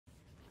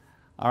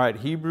All right,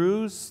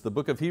 Hebrews, the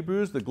book of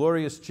Hebrews, the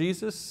glorious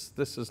Jesus.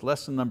 This is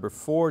lesson number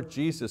 4,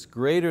 Jesus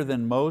greater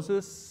than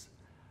Moses.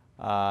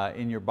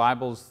 In your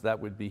Bibles, that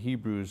would be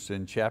Hebrews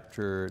in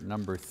chapter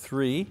number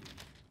 3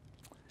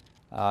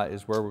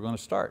 is where we're going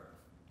to start.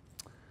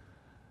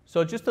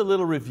 So just a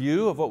little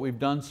review of what we've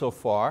done so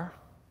far.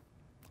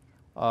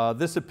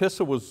 This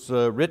epistle was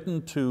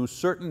written to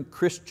certain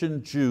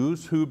Christian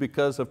Jews who,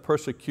 because of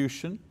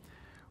persecution,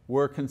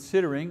 were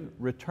considering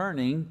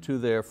returning to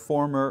their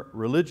former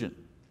religion.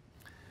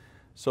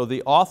 So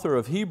the author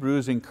of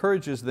Hebrews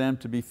encourages them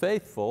to be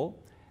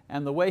faithful,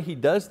 and the way he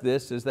does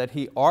this is that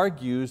he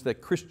argues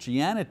that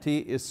Christianity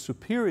is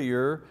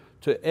superior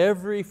to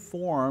every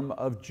form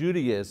of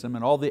Judaism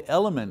and all the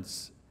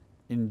elements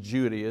in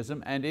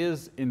Judaism, and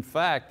is in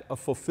fact a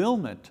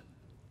fulfillment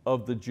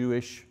of the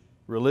Jewish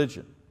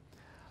religion.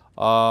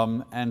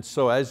 And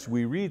so as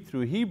we read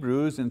through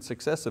Hebrews in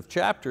successive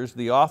chapters,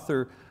 the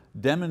author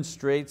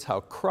demonstrates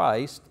how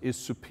Christ is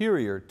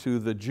superior to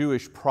the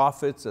Jewish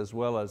prophets as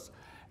well as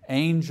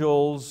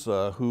angels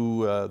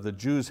who the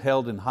Jews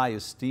held in high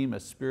esteem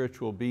as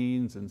spiritual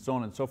beings, and so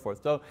on and so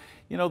forth. So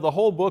the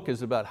whole book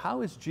is about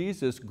how is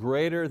Jesus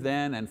greater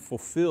than and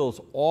fulfills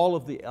all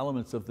of the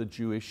elements of the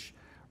Jewish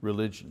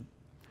religion.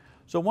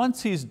 So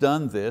once he's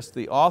done this,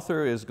 the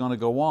author is going to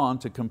go on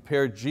to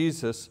compare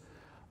Jesus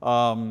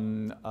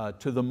to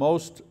the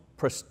most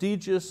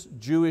prestigious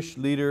Jewish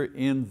leader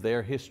in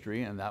their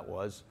history, and that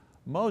was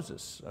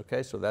Moses.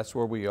 Okay, so that's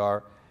where we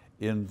are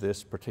in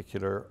this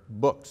particular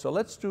book. So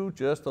let's do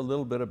just a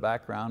little bit of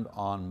background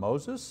on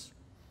Moses.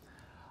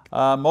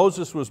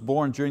 Moses was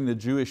born during the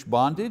Jewish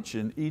bondage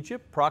in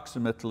Egypt,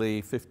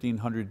 approximately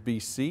 1500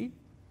 BC.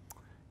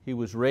 He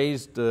was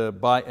raised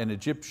by an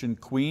Egyptian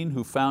queen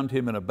who found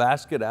him in a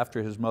basket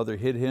after his mother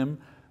hid him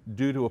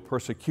due to a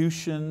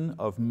persecution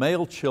of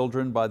male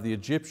children by the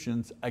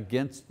Egyptians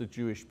against the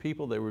Jewish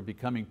people. They were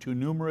becoming too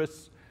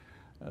numerous.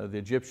 The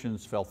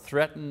Egyptians felt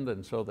threatened,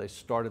 and so they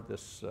started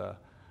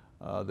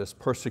this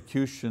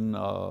persecution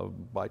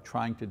by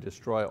trying to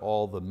destroy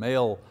all the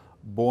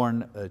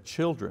male-born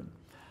children.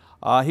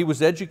 He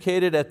was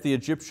educated at the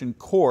Egyptian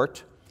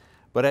court,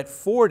 but at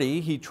 40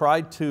 he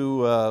tried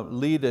to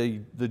lead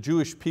the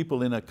Jewish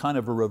people in a kind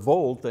of a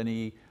revolt, and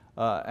he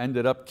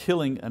ended up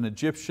killing an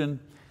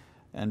Egyptian,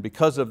 and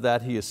because of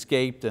that he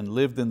escaped and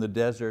lived in the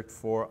desert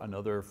for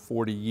another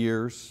 40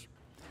 years.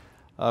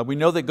 We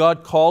know that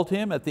God called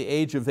him at the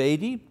age of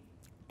 80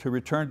 to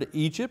return to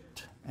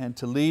Egypt and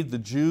to lead the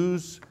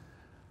Jews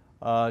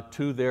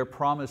to their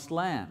promised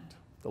land.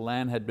 The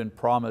land had been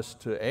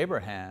promised to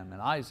Abraham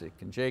and Isaac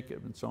and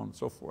Jacob and so on and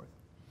so forth.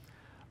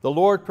 The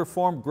Lord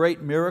performed great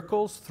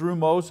miracles through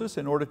Moses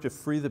in order to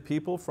free the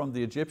people from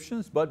the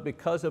Egyptians, but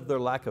because of their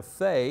lack of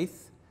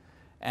faith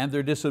and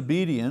their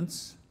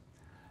disobedience,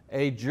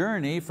 a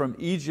journey from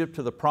Egypt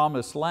to the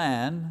promised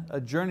land,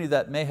 a journey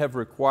that may have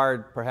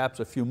required perhaps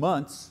a few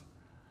months,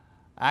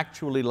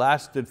 actually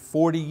lasted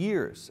 40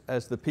 years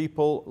as the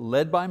people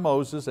led by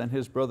Moses and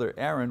his brother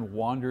Aaron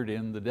wandered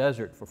in the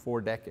desert for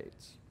 4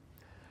 decades.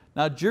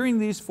 Now during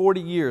these 40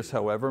 years,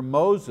 however,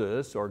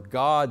 Moses, or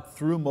God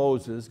through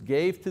Moses,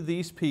 gave to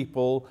these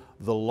people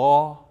the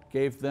law,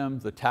 gave them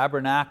the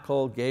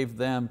tabernacle, gave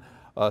them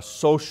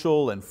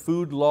social and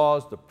food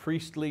laws, the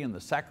priestly and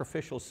the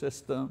sacrificial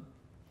system.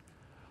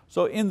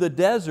 So in the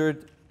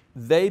desert,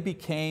 they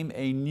became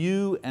a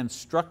new and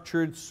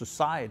structured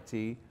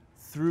society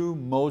through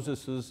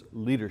Moses'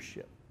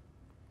 leadership.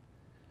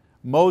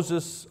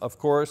 Moses, of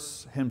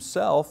course,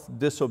 himself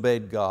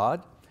disobeyed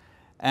God,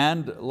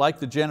 and like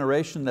the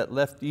generation that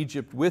left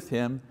Egypt with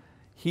him,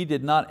 he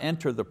did not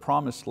enter the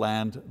promised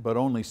land, but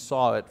only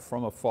saw it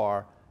from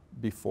afar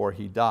before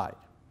he died.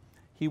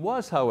 He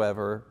was,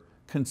 however,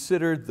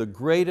 considered the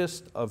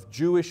greatest of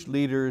Jewish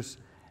leaders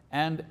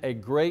and a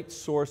great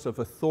source of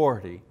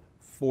authority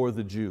for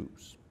the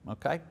Jews.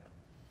 Okay?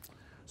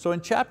 So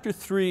in chapter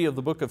 3 of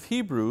the book of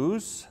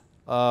Hebrews,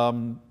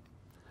 the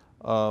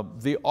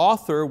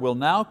author will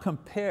now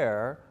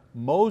compare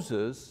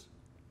Moses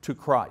to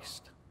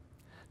Christ.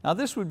 Now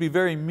this would be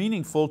very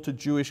meaningful to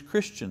Jewish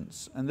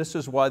Christians, and this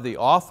is why the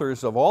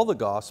authors of all the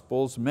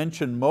Gospels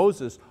mention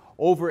Moses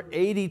over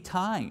 80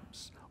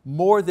 times,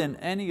 more than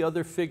any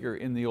other figure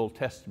in the Old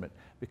Testament,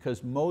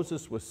 because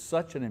Moses was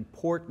such an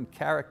important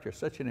character,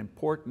 such an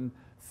important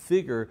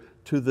figure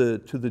to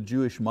the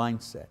Jewish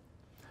mindset.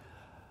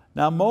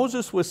 Now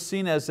Moses was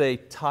seen as a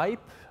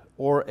type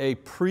or a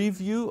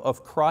preview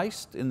of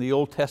Christ in the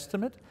Old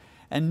Testament,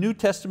 and New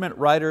Testament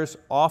writers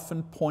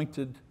often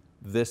pointed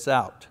this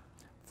out.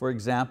 For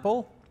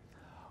example,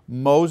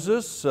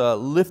 Moses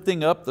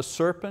lifting up the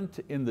serpent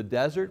in the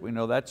desert, we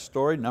know that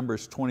story,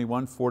 Numbers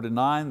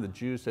 21:4-9, the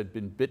Jews had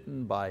been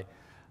bitten by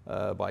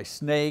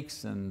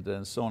snakes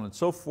and so on and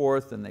so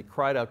forth, and they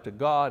cried out to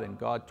God, and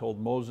God told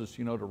Moses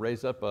to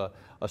raise up a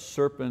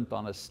serpent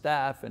on a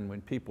staff, and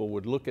when people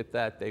would look at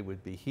that, they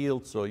would be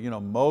healed. So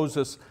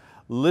Moses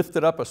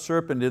lifted up a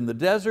serpent in the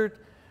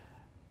desert.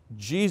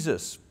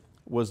 Jesus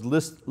was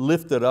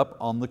lifted up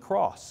on the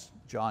cross,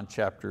 John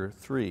chapter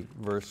 3,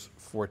 verse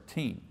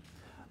 14.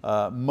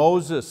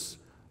 Moses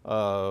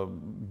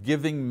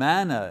giving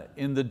manna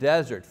in the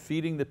desert,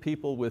 feeding the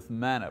people with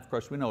manna. Of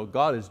course, we know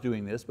God is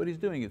doing this, but He's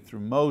doing it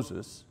through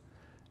Moses.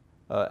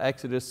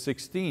 Exodus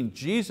 16,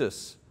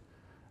 Jesus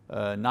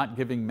not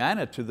giving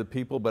manna to the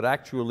people, but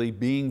actually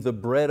being the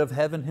bread of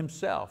heaven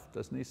Himself.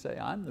 Doesn't He say,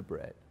 I'm the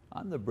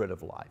bread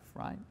of life,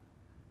 right?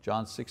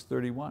 John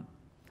 6:31.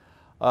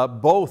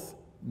 Both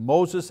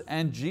Moses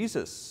and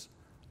Jesus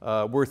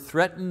were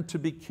threatened to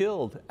be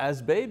killed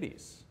as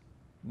babies.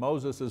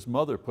 Moses'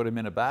 mother put him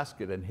in a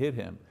basket and hid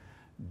him.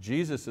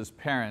 Jesus'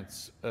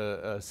 parents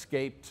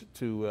escaped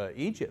to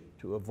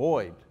Egypt to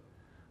avoid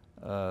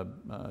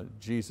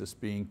Jesus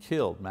being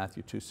killed,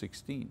 Matthew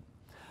 2:16.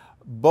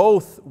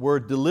 Both were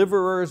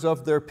deliverers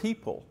of their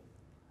people,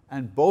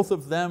 and both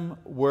of them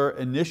were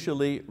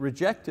initially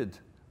rejected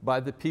by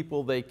the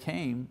people they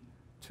came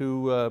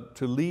to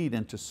lead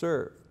and to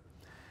serve.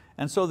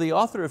 And so the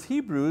author of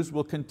Hebrews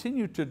will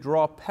continue to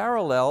draw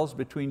parallels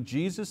between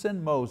Jesus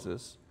and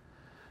Moses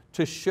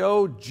to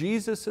show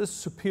Jesus'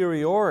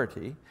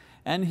 superiority,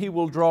 and he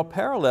will draw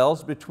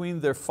parallels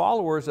between their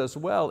followers as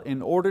well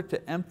in order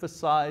to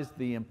emphasize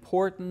the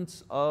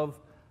importance of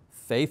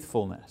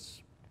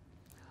faithfulness.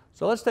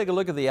 So let's take a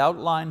look at the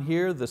outline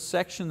here, the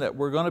section that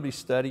we're going to be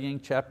studying,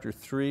 chapter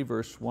 3,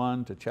 verse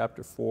 1 to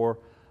chapter 4,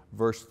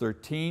 verse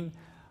 13.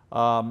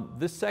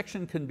 This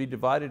section can be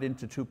divided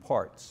into two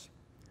parts.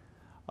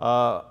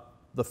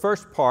 The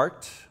first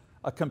part,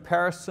 a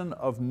comparison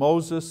of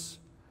Moses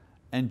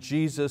and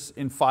Jesus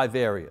in 5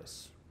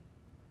 areas.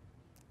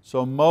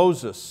 So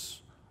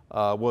Moses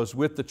was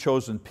with the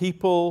chosen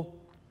people,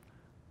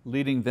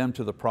 leading them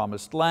to the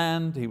promised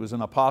land. He was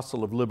an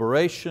apostle of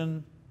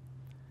liberation.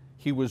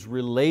 He was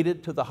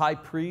related to the high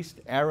priest.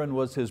 Aaron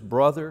was his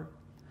brother.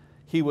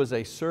 He was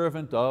a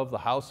servant of the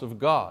house of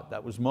God.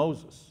 That was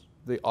Moses,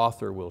 the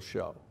author will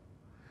show.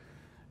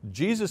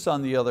 Jesus,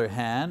 on the other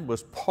hand,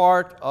 was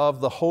part of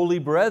the holy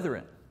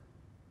brethren.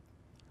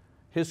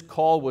 His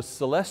call was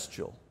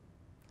celestial.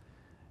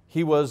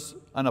 He was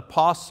an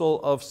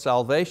apostle of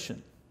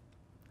salvation.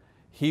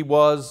 He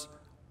was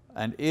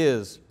and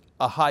is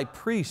a high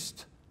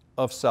priest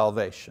of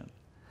salvation.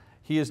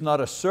 He is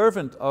not a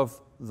servant of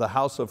the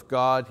house of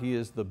God, he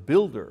is the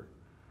builder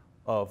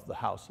of the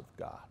house of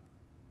God.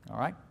 All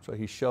right, so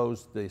he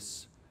shows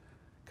this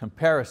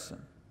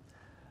comparison.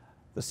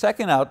 The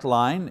second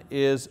outline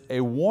is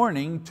a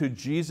warning to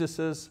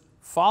Jesus'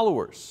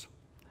 followers.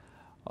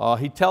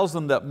 He tells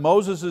them that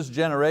Moses'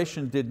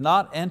 generation did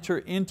not enter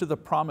into the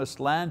promised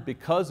land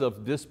because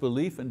of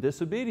disbelief and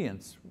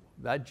disobedience.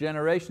 That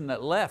generation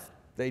that left,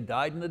 they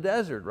died in the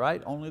desert,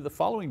 right? Only the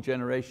following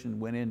generation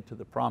went into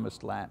the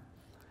promised land.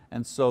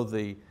 And so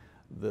the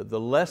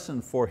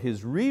lesson for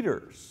his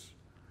readers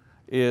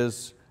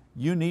is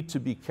you need to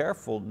be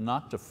careful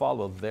not to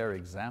follow their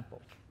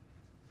example.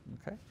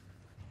 Okay?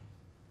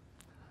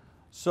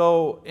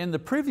 So in the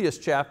previous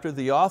chapter,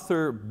 the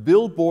author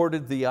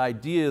billboarded the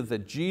idea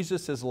that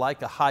Jesus is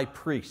like a high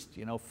priest,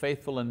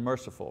 faithful and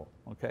merciful.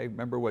 Okay?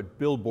 Remember what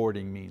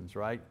billboarding means,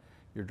 right?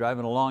 You're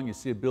driving along, you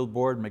see a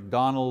billboard,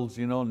 McDonald's,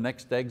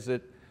 next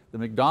exit. The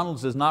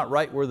McDonald's is not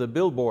right where the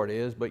billboard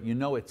is, but you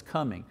know it's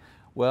coming.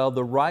 Well,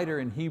 the writer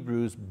in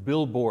Hebrews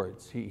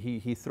billboards.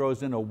 He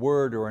throws in a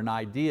word or an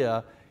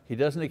idea. He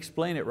doesn't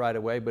explain it right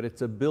away, but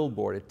it's a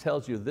billboard. It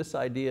tells you this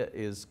idea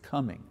is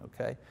coming,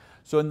 okay?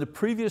 So in the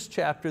previous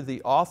chapter,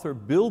 the author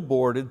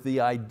billboarded the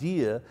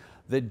idea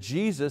that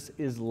Jesus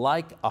is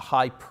like a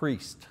high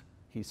priest.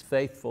 He's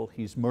faithful,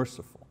 He's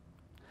merciful.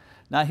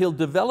 Now he'll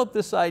develop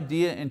this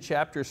idea in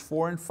chapters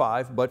 4 and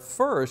 5, but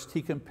first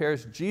he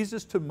compares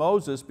Jesus to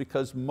Moses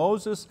because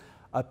Moses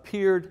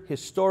appeared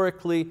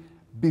historically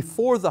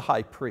before the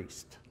high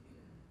priest.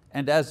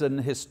 And as an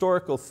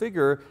historical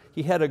figure,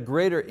 he had a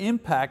greater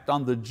impact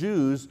on the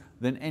Jews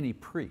than any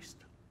priest.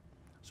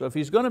 So if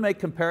he's going to make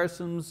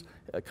comparisons,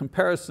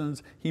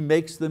 he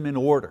makes them in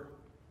order.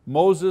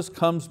 Moses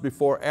comes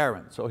before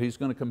Aaron, so he's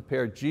going to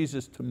compare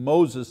Jesus to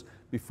Moses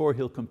before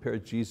he'll compare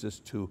Jesus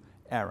to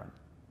Aaron.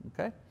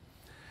 Okay?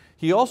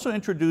 He also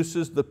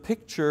introduces the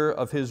picture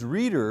of his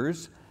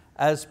readers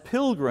as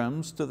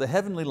pilgrims to the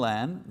heavenly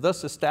land,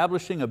 thus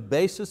establishing a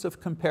basis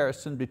of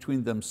comparison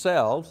between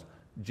themselves,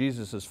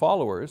 Jesus'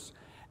 followers,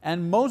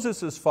 and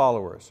Moses'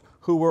 followers,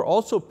 who were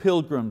also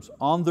pilgrims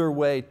on their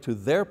way to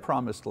their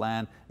promised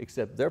land,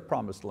 except their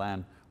promised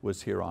land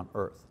was here on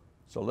earth.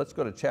 So let's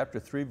go to chapter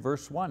 3,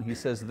 verse 1. He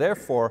says,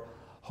 "Therefore,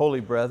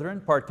 holy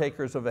brethren,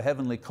 partakers of a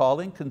heavenly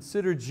calling,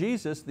 consider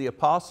Jesus the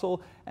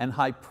apostle and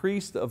high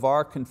priest of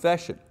our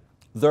confession.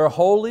 They're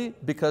holy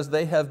because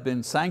they have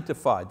been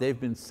sanctified. They've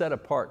been set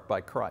apart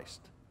by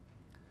Christ.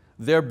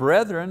 They're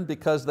brethren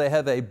because they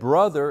have a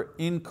brother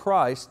in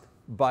Christ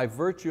by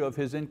virtue of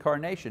His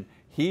incarnation.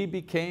 He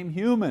became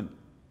human.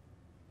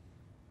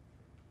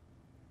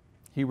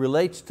 He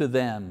relates to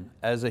them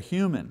as a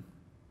human,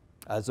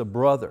 as a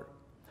brother.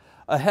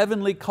 A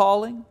heavenly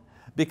calling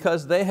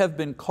because they have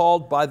been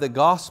called by the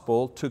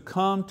gospel to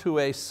come to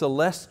a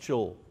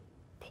celestial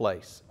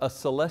place, a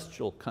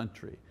celestial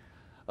country,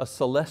 a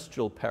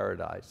celestial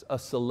paradise, a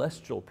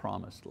celestial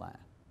promised land,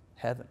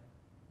 heaven.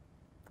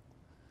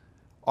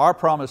 Our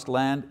promised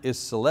land is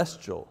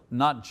celestial,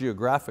 not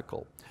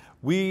geographical.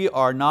 We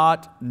are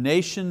not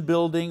nation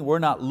building. We're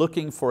not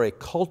looking for a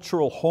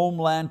cultural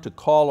homeland to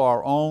call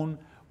our own.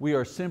 We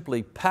are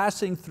simply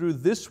passing through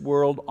this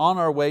world on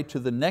our way to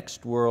the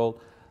next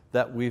world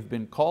that we've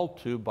been called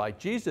to by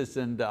Jesus.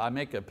 And I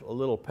make a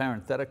little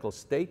parenthetical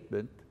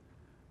statement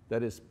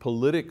that is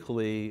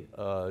politically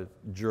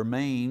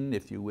germane,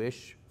 if you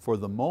wish, for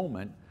the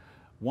moment.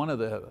 One of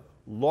the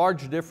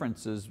large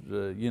differences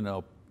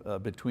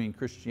between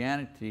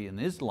Christianity and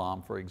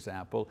Islam, for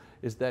example,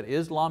 is that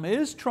Islam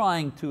is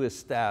trying to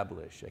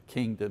establish a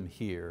kingdom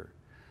here,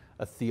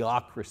 a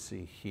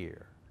theocracy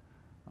here,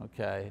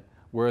 okay,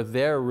 where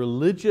their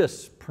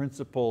religious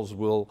principles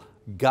will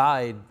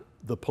guide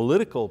the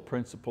political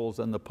principles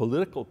and the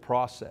political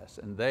process.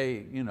 And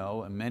they,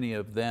 and many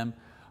of them,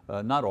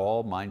 not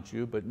all, mind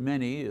you, but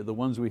many, the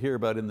ones we hear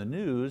about in the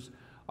news,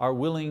 are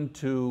willing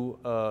to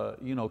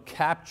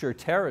capture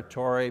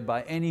territory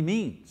by any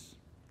means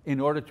in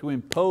order to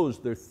impose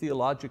their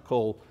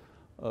theological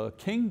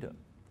kingdom.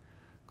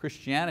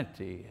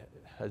 Christianity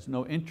has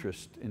no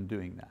interest in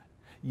doing that.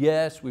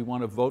 Yes, we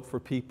want to vote for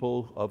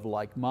people of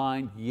like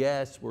mind.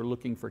 Yes, we're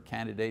looking for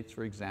candidates,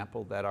 for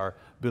example, that are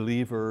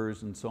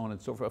believers and so on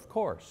and so forth, of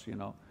course.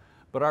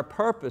 But our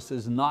purpose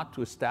is not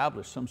to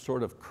establish some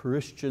sort of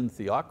Christian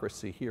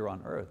theocracy here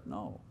on earth,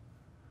 no.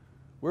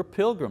 We're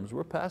pilgrims,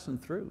 we're passing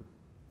through.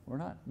 We're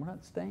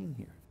not staying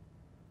here,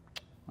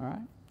 all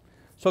right?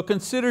 So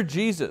consider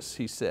Jesus,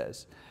 he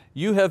says.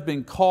 You have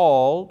been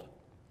called,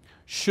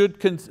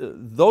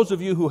 those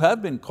of you who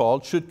have been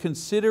called should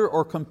consider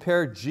or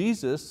compare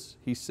Jesus,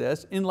 he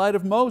says, in light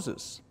of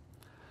Moses.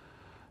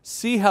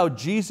 See how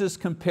Jesus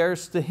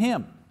compares to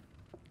him.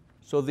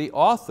 So the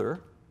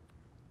author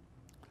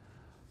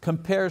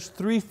compares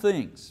three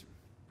things.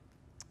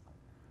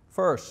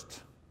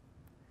 First,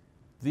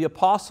 the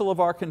apostle of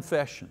our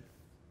confession.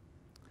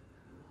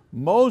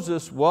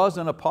 Moses was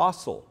an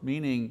apostle,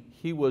 meaning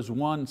he was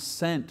one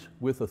sent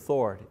with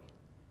authority.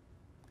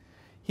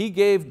 He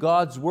gave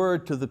God's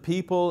word to the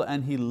people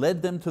and he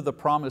led them to the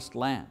promised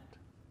land.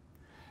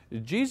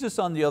 Jesus,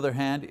 on the other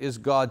hand, is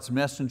God's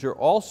messenger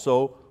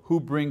also,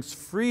 who brings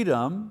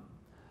freedom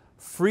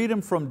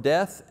from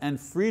death and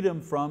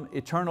freedom from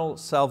eternal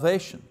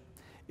salvation.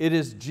 It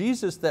is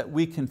Jesus that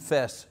we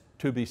confess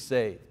to be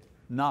saved,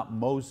 not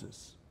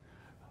Moses.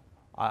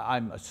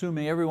 I'm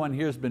assuming everyone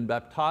here has been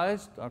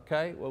baptized,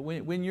 okay? Well,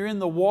 when you're in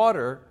the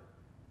water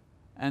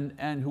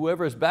and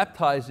whoever is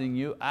baptizing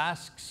you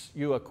asks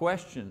you a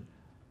question,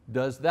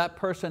 does that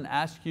person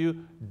ask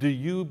you, do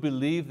you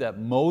believe that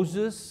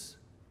Moses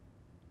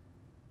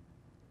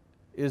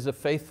is a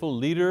faithful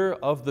leader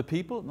of the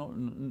people? No,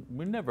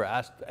 we never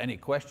asked any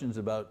questions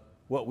about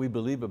what we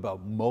believe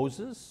about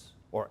Moses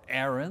or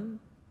Aaron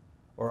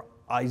or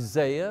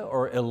Isaiah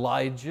or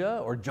Elijah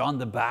or John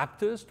the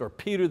Baptist or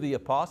Peter the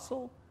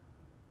Apostle.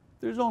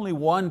 There's only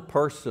one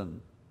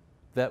person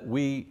that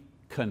we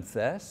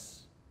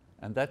confess,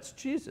 and that's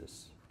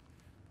Jesus.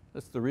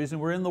 That's the reason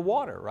we're in the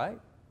water, right?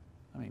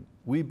 I mean,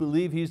 we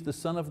believe He's the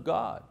Son of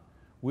God.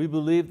 We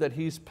believe that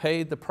He's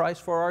paid the price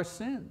for our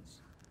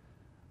sins.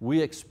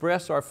 We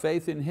express our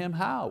faith in Him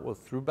how? Well,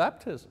 through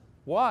baptism.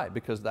 Why?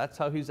 Because that's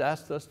how He's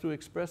asked us to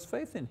express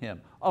faith in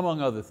Him,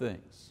 among other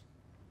things.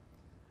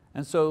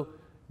 And so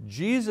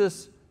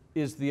Jesus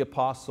is the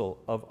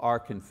apostle of our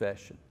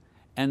confession.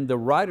 And the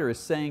writer is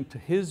saying to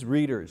his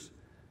readers,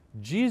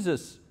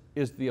 Jesus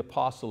is the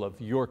apostle of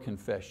your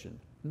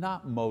confession,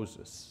 not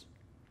Moses.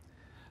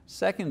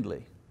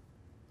 Secondly,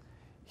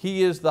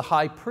 He is the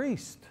high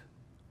priest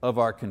of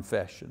our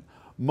confession.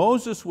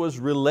 Moses was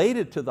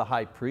related to the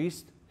high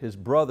priest, his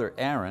brother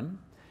Aaron,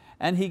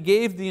 and he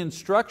gave the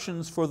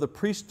instructions for the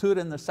priesthood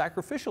and the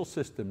sacrificial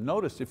system.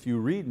 Notice if you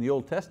read in the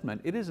Old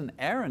Testament, it isn't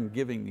Aaron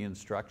giving the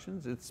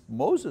instructions, it's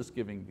Moses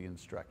giving the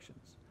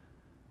instructions.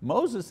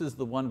 Moses is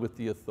the one with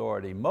the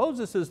authority.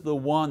 Moses is the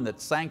one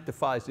that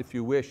sanctifies, if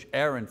you wish,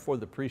 Aaron for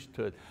the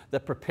priesthood,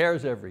 that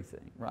prepares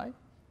everything, right?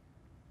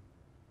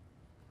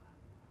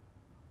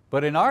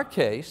 But in our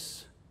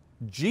case,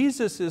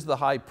 Jesus is the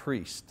high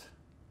priest,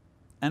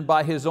 and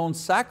by His own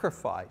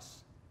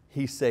sacrifice,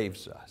 He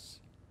saves us.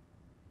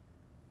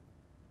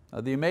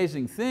 Now, the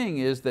amazing thing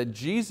is that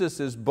Jesus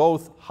is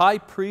both high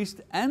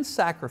priest and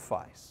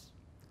sacrifice,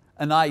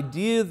 an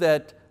idea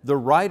that the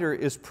writer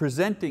is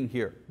presenting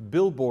here,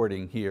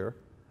 billboarding here,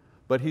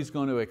 but he's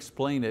going to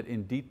explain it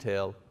in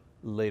detail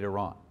later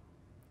on.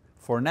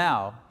 For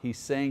now, he's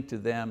saying to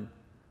them,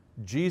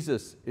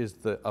 Jesus is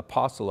the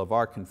apostle of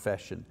our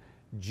confession.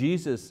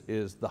 Jesus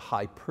is the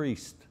high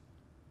priest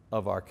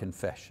of our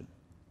confession.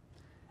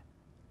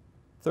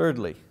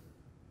 Thirdly,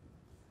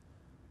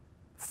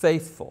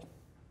 faithful.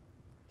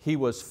 He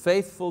was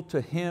faithful to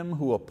Him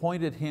who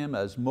appointed him,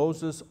 as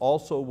Moses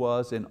also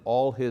was in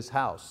all his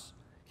house.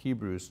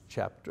 Hebrews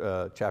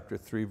chapter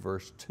 3,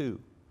 verse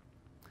 2.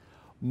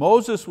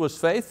 Moses was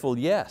faithful,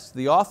 yes.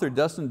 The author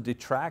doesn't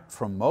detract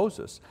from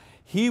Moses.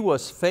 He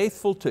was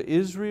faithful to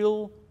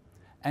Israel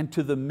and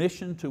to the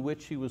mission to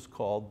which he was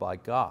called by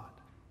God.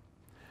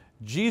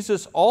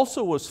 Jesus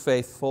also was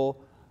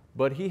faithful,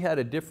 but he had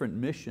a different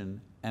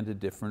mission and a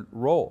different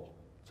role.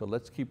 So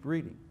let's keep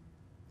reading.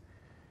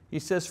 He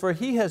says, "For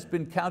he has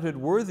been counted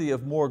worthy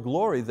of more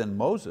glory than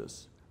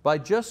Moses, by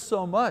just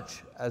so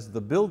much as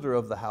the builder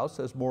of the house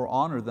has more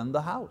honor than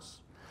the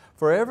house.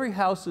 For every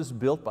house is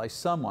built by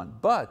someone,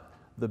 but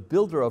the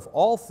builder of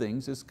all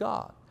things is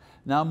God.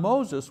 Now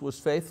Moses was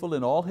faithful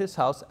in all his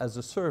house as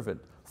a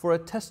servant, for a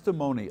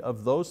testimony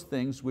of those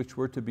things which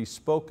were to be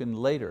spoken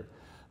later.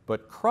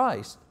 But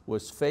Christ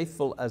was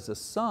faithful as a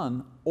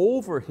son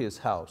over his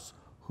house,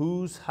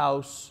 whose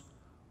house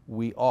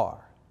we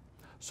are."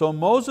 So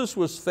Moses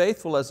was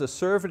faithful as a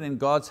servant in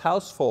God's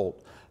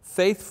household,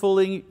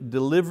 faithfully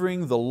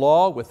delivering the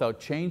law without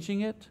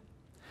changing it,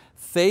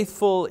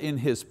 faithful in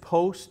his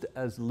post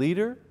as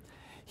leader.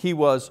 He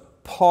was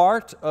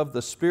part of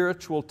the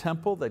spiritual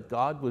temple that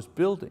God was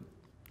building.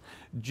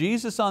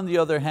 Jesus, on the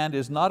other hand,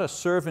 is not a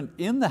servant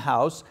in the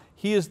house,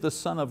 he is the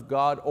Son of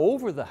God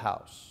over the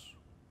house.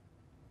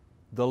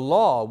 The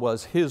law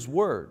was his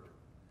word.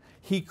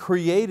 He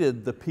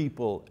created the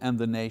people and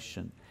the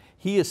nation.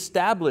 He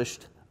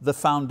established the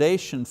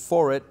foundation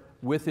for it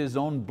with his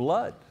own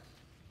blood.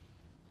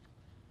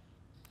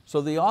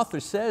 So the author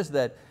says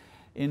that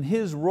in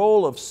his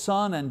role of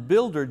son and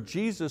builder,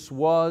 Jesus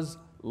was,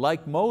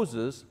 like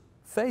Moses,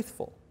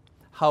 faithful.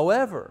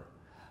 However,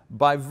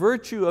 by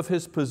virtue of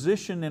his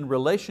position in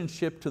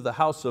relationship to the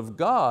house of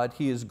God,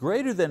 he is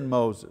greater than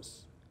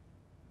Moses.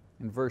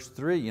 In verse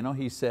 3,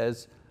 he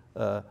says,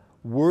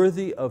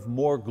 worthy of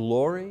more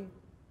glory.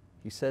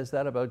 He says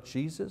that about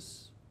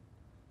Jesus.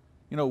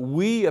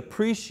 We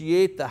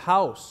appreciate the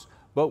house,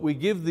 but we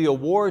give the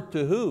award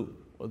to who?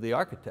 Well, the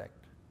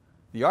architect.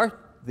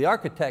 The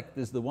architect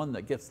is the one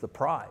that gets the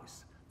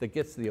prize, that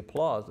gets the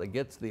applause, that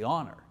gets the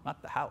honor,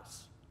 not the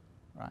house,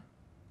 right?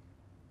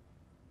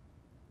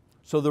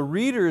 So the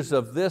readers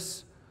of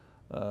this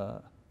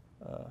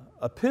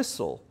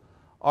epistle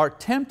are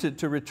tempted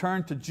to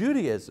return to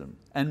Judaism,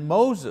 and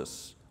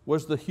Moses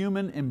was the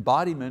human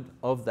embodiment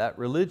of that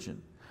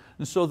religion.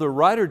 And so the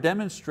writer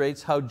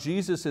demonstrates how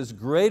Jesus is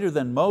greater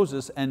than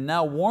Moses and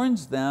now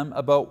warns them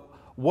about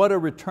what a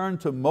return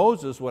to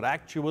Moses would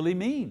actually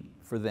mean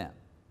for them.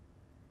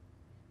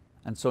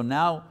 And so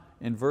now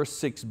in verse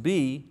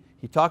 6b,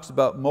 he talks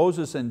about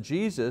Moses and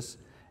Jesus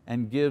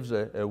and gives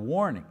a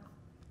warning.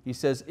 He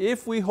says,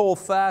 if we hold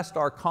fast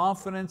our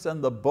confidence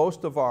and the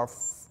boast of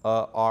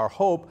our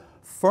hope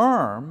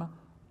firm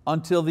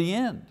until the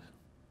end.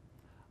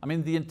 I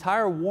mean, the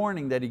entire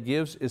warning that he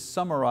gives is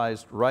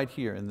summarized right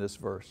here in this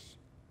verse.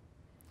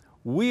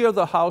 We are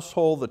the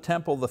household, the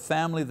temple, the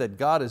family that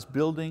God is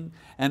building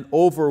and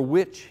over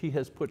which He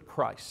has put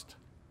Christ.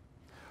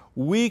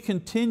 We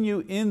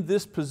continue in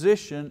this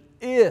position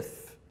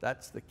if,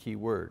 that's the key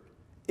word,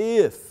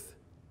 if,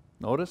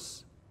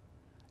 notice,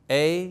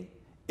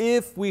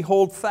 if we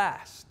hold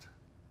fast,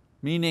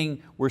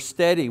 meaning we're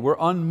steady, we're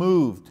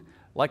unmoved,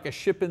 like a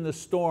ship in the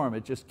storm,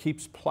 it just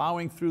keeps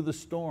plowing through the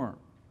storm.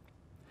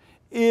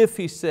 If,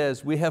 he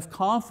says, we have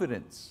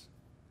confidence,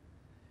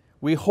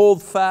 we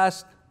hold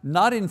fast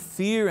not in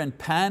fear and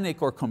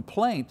panic or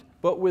complaint,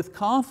 but with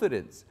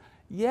confidence.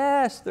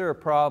 Yes, there are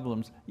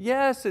problems.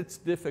 Yes, it's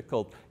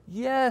difficult.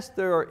 Yes,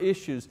 there are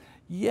issues.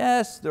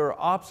 Yes, there are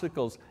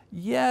obstacles.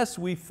 Yes,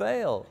 we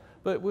fail.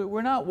 But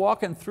we're not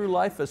walking through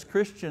life as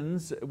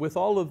Christians with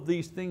all of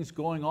these things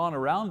going on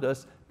around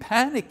us,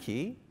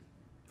 panicky,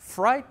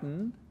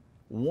 frightened,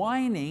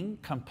 whining,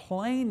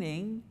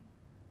 complaining,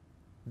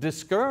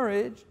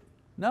 discouraged.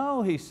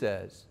 No, he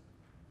says.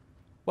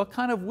 What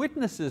kind of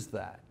witness is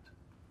that?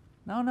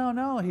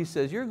 No, he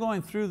says, you're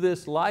going through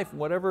this life,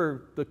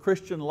 whatever the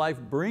Christian life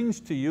brings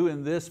to you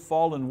in this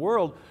fallen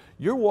world,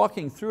 you're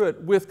walking through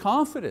it with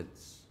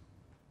confidence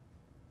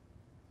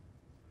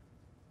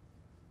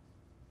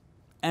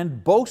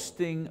and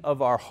boasting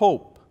of our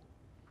hope.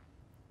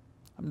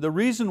 The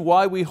reason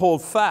why we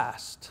hold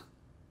fast,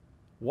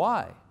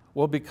 why?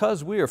 Well,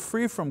 because we are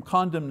free from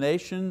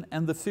condemnation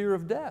and the fear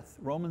of death.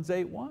 Romans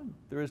 8:1.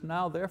 There is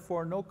now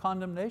therefore no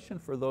condemnation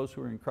for those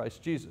who are in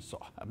Christ Jesus.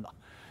 So I'm not,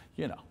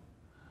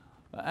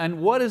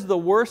 And what is the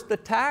worst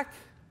attack?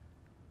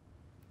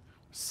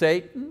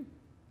 Satan,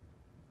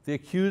 the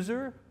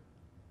accuser,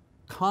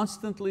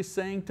 constantly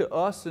saying to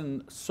us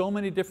in so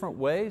many different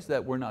ways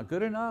that we're not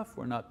good enough,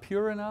 we're not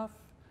pure enough,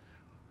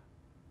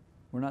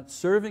 we're not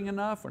serving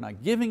enough, we're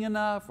not giving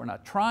enough, we're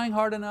not trying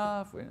hard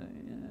enough,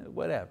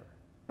 whatever.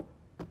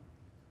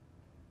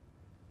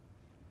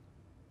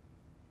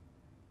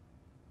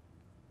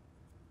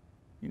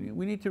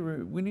 We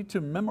need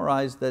to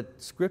memorize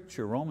that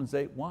scripture, Romans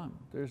 8:1.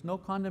 There's no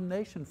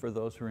condemnation for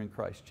those who are in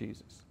Christ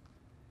Jesus.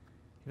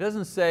 He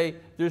doesn't say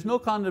there's no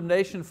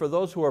condemnation for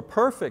those who are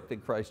perfect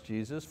in Christ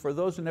Jesus, for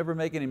those who never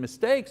make any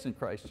mistakes in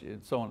Christ Jesus,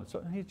 and so on and so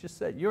on. He just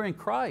said, you're in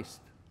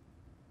Christ.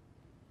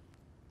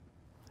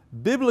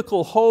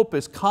 Biblical hope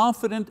is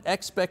confident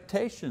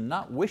expectation,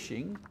 not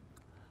wishing.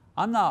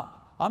 I'm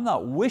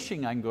not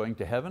wishing I'm going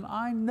to heaven.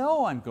 I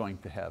know I'm going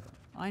to heaven.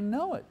 I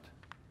know it.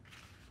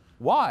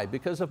 Why?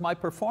 Because of my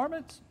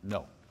performance?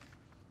 No.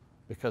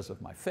 Because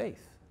of my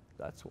faith.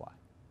 That's why.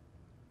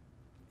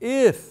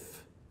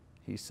 If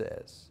he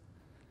says.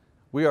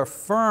 We are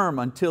firm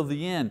until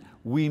the end.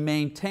 We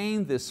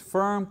maintain this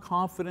firm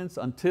confidence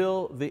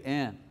until the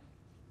end.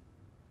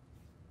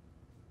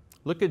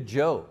 Look at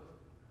Job.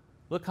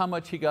 Look how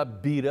much he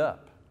got beat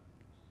up.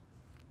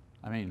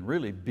 I mean,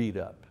 really beat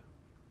up.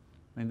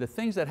 I mean, the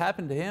things that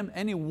happened to him,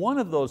 any one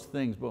of those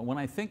things, but when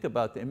I think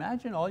about that,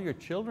 imagine all your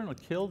children are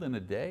killed in a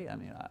day. I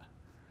mean,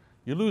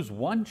 you lose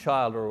one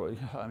child, or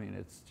I mean,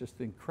 it's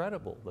just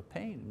incredible, the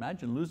pain.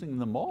 Imagine losing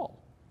them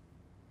all.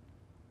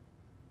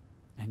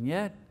 And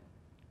yet,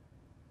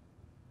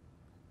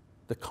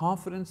 the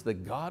confidence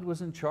that God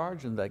was in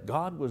charge and that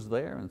God was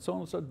there and so on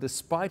and so on,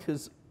 despite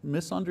his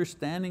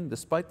misunderstanding,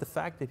 despite the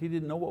fact that he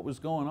didn't know what was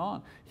going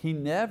on, he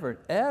never,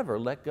 ever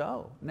let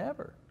go,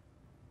 never.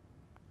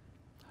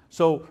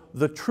 So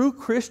the true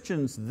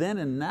Christians then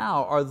and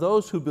now are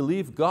those who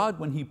believe God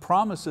when He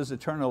promises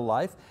eternal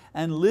life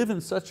and live in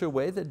such a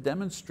way that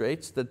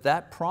demonstrates that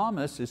that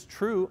promise is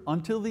true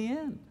until the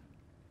end.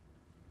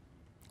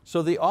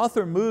 So the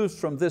author moves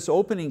from this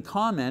opening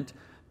comment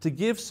to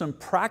give some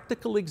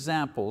practical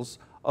examples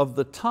of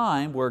the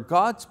time where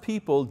God's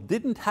people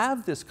didn't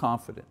have this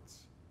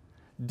confidence,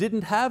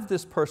 didn't have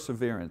this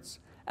perseverance,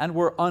 and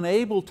were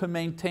unable to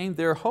maintain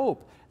their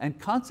hope, and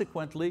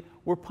consequently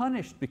were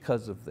punished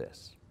because of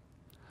this.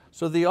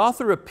 So the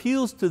author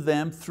appeals to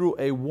them through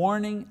a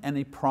warning and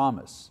a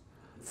promise.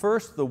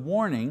 First, the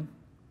warning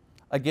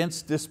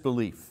against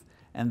disbelief.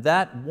 And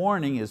that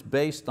warning is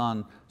based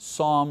on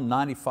Psalm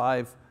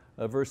 95,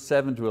 verse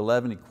 7 to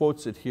 11. He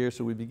quotes it here,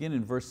 so we begin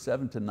in verse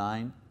 7 to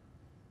 9.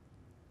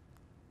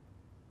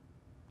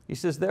 He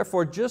says,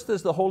 therefore, just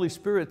as the Holy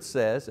Spirit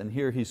says, and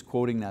here he's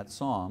quoting that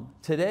psalm,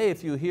 today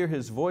if you hear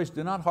His voice,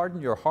 do not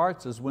harden your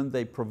hearts as when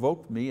they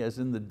provoked me, as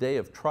in the day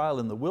of trial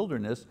in the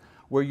wilderness,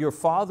 where your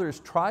fathers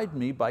tried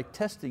me by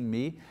testing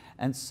me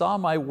and saw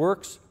my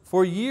works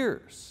for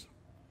years.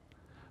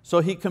 So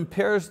he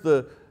compares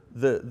the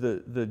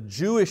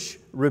Jewish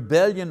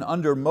rebellion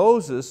under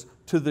Moses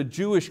to the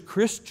Jewish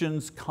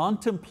Christians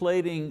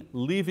contemplating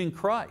leaving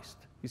Christ.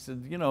 He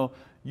said,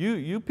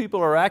 you people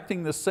are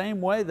acting the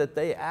same way that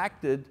they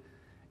acted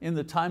in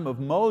the time of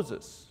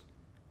Moses.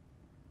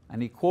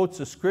 And he quotes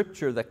a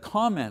scripture that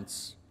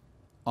comments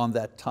on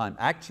that time.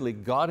 Actually,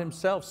 God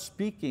Himself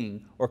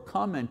speaking or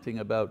commenting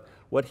about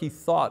what He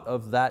thought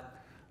of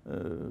that,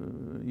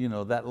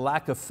 that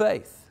lack of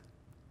faith.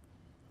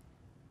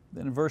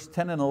 Then in verse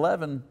 10 and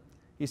 11,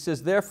 he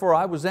says, therefore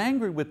I was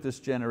angry with this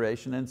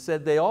generation and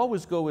said, they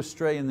always go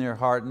astray in their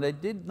heart, and they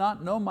did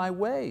not know my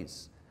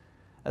ways.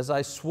 As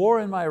I swore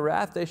in my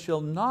wrath, they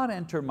shall not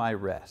enter my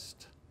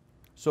rest.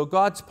 So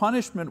God's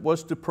punishment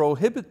was to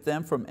prohibit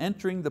them from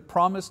entering the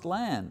promised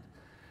land,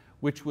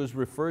 which was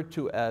referred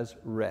to as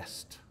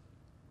rest.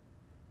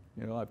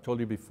 I've told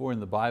you before, in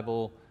the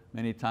Bible,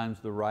 many times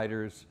the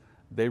writers,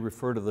 they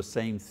refer to the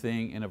same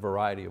thing in a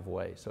variety of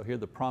ways. So here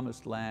the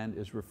promised land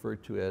is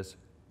referred to as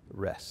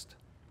rest.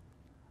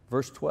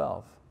 Verse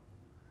 12,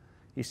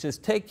 he says,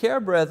 take care,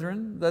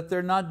 brethren, that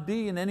there not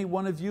be in any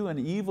one of you an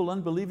evil,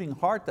 unbelieving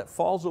heart that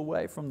falls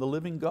away from the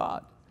living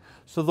God.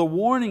 So the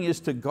warning is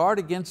to guard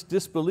against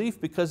disbelief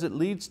because it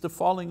leads to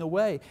falling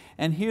away.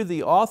 And here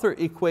the author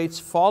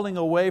equates falling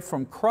away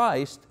from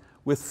Christ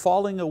with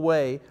falling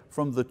away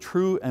from the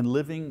true and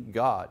living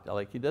God.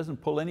 Like, he doesn't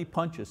pull any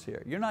punches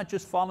here. You're not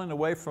just falling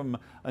away from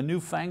a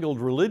newfangled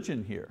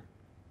religion here.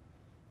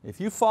 If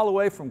you fall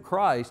away from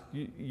Christ,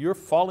 you're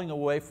falling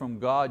away from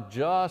God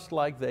just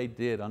like they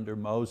did under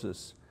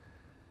Moses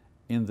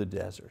in the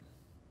desert.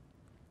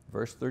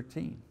 Verse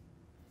 13.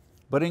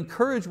 But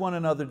encourage one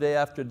another day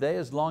after day,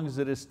 as long as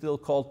it is still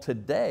called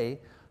today,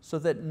 so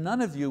that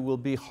none of you will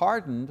be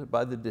hardened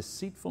by the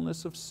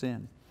deceitfulness of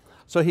sin.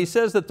 So he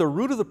says that the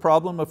root of the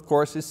problem, of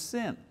course, is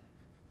sin.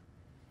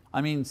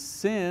 I mean,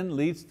 sin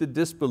leads to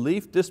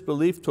disbelief,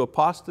 disbelief to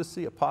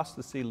apostasy,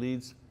 apostasy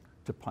leads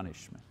to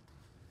punishment.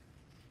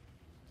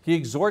 He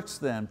exhorts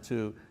them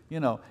to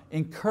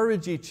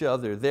encourage each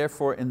other,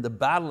 therefore, in the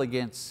battle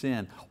against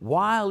sin.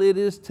 While it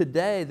is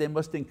today, they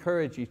must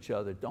encourage each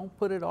other. Don't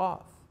put it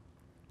off.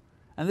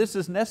 And this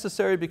is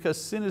necessary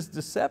because sin is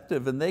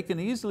deceptive and they can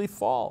easily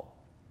fall.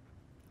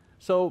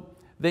 So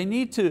they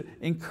need to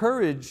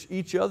encourage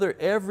each other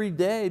every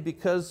day,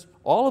 because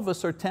all of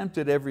us are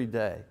tempted every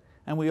day,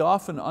 and we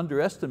often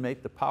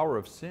underestimate the power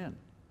of sin.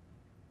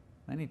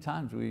 Many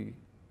times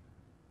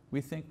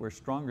we think we're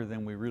stronger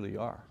than we really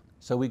are.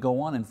 So we go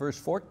on in verse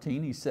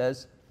 14, he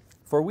says,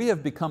 for we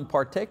have become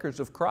partakers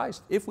of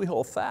Christ if we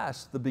hold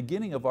fast the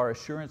beginning of our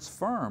assurance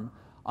firm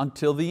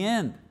until the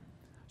end.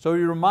 So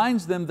he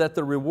reminds them that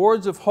the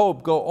rewards of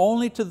hope go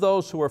only to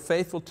those who are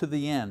faithful to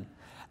the end.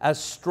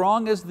 As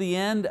strong as the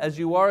end as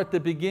you are at the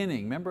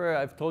beginning. Remember,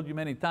 I've told you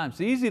many times,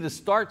 it's easy to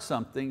start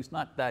something, it's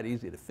not that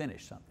easy to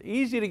finish something.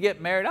 Easy to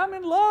get married, I'm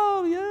in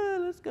love, yeah,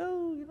 let's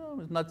go.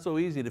 It's not so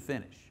easy to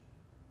finish.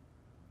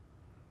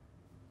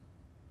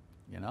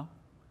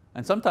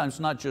 And sometimes it's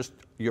not just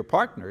your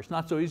partner, it's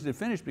not so easy to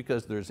finish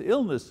because there's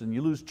illness and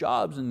you lose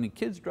jobs and the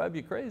kids drive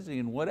you crazy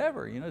and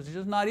whatever. It's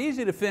just not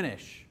easy to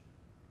finish.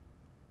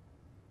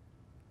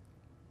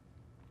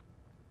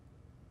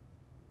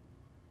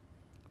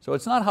 So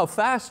it's not how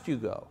fast you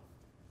go.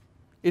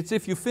 It's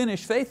if you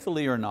finish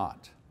faithfully or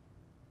not.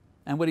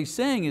 And what he's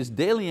saying is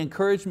daily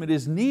encouragement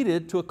is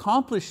needed to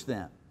accomplish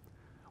them.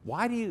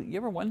 Why do you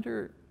ever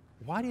wonder,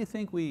 why do you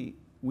think we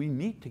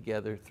meet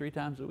together 3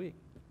 times a week?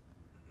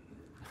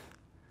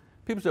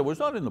 People say, well, it's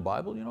not in the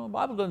Bible. The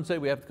Bible doesn't say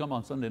we have to come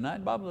on Sunday night.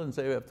 The Bible doesn't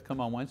say we have to come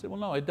on Wednesday. Well,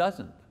 no, it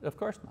doesn't. Of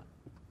course not.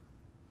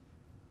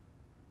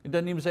 It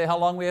doesn't even say how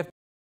long we have to.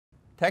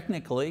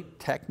 Technically,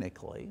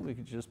 we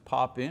could just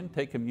pop in,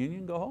 take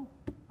communion, go home.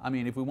 I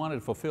mean, if we wanted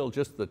to fulfill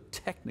just the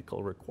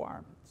technical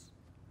requirements,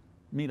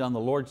 meet on the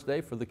Lord's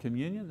Day for the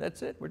communion,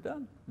 that's it, we're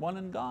done, one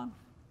and gone.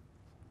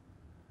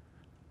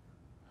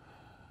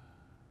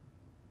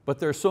 But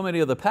there are so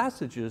many other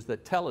passages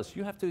that tell us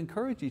you have to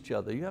encourage each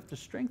other, you have to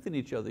strengthen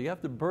each other, you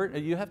have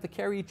to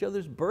carry each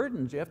other's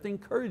burdens, you have to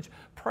encourage,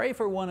 pray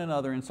for one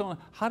another and so on.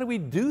 How do we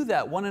do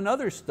that one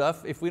another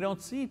stuff if we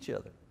don't see each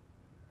other?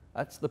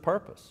 That's the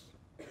purpose.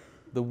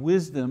 The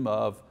wisdom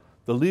of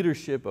the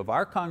leadership of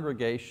our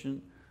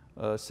congregation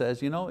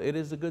says, it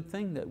is a good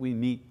thing that we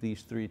meet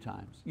these 3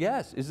 times.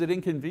 Yes, is it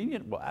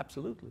inconvenient? Well,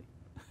 absolutely.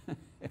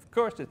 Of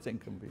course it's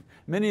inconvenient.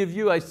 Many of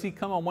you I see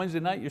come on Wednesday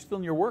night, you're still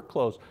in your work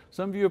clothes.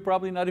 Some of you have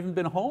probably not even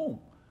been home.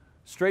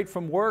 Straight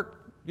from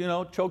work,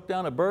 choke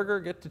down a burger,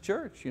 get to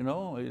church.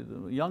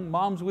 Young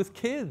moms with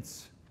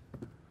kids.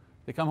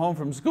 They come home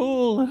from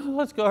school,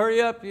 let's go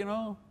hurry up.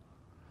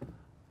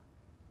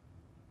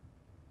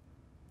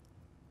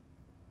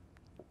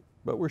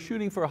 But we're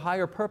shooting for a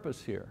higher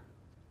purpose here.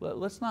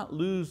 Let's not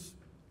lose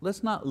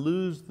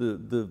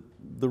the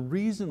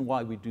reason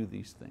why we do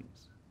these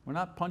things. We're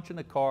not punching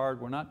a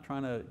card, we're not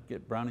trying to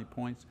get brownie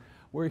points.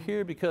 We're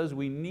here because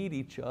we need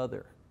each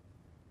other.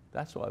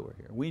 That's why we're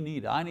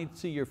here. I need to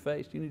see your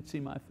face, you need to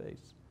see my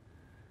face.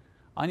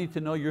 I need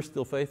to know you're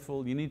still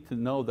faithful, you need to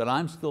know that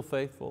I'm still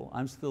faithful,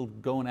 I'm still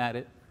going at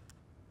it.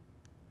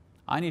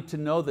 I need to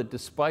know that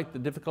despite the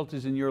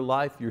difficulties in your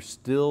life, you're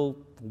still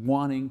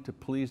wanting to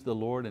please the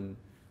Lord and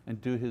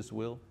do His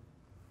will.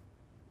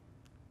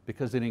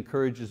 Because it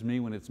encourages me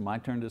when it's my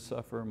turn to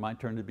suffer, my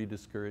turn to be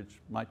discouraged,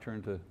 my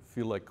turn to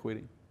feel like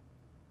quitting.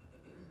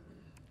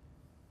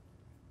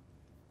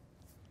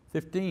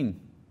 15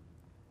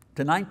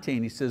 to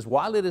 19, he says,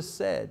 while it is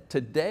said,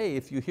 today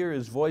if you hear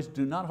His voice,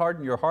 do not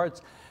harden your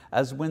hearts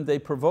as when they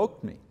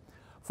provoked me.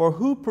 For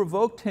who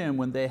provoked Him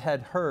when they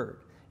had heard?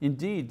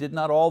 Indeed, did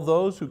not all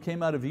those who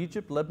came out of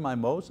Egypt led by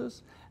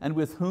Moses? And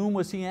with whom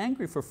was He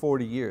angry for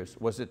 40 years?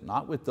 Was it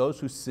not with those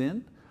who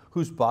sinned,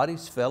 whose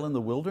bodies fell in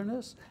the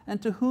wilderness?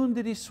 And to whom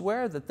did He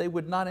swear that they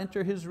would not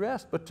enter His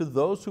rest, but to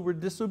those who were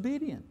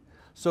disobedient?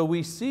 So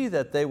we see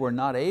that they were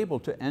not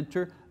able to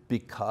enter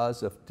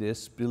because of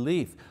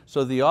disbelief.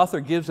 So the author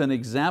gives an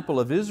example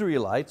of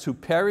Israelites who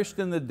perished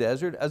in the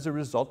desert as a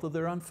result of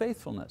their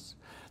unfaithfulness.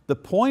 The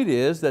point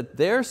is that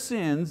their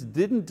sins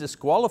didn't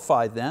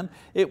disqualify them,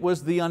 it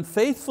was the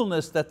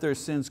unfaithfulness that their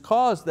sins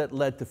caused that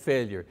led to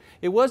failure.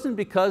 It wasn't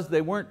because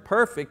they weren't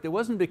perfect, it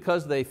wasn't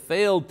because they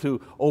failed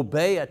to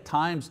obey at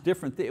times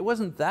different things, it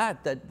wasn't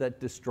that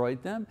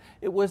destroyed them,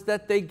 it was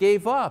that they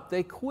gave up,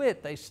 they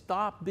quit, they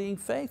stopped being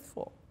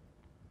faithful.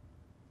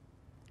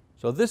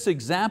 So this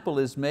example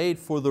is made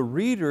for the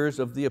readers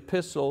of the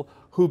epistle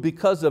who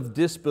because of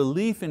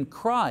disbelief in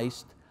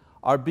Christ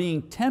are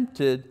being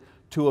tempted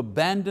to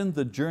abandon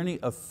the journey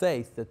of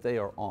faith that they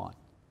are on.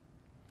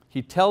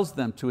 He tells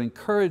them to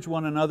encourage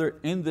one another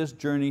in this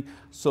journey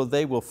so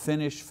they will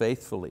finish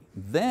faithfully.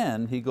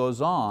 Then he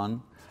goes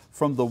on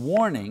from the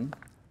warning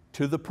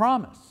to the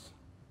promise.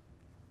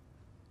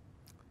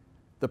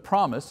 The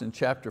promise in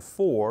chapter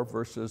 4,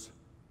 verses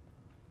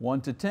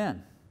 1 to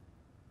 10.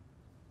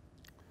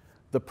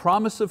 The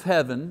promise of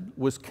heaven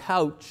was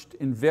couched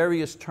in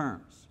various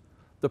terms.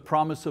 The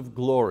promise of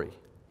glory,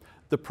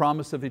 the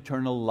promise of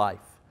eternal life,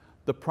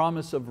 the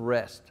promise of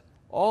rest.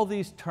 All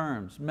these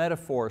terms,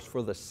 metaphors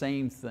for the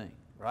same thing,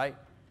 right?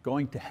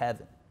 Going to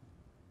heaven.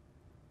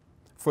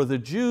 For the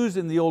Jews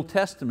in the Old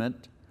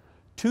Testament,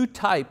 2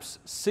 types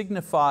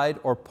signified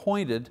or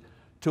pointed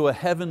to a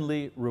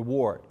heavenly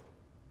reward.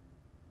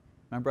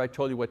 Remember I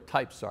told you what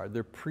types are,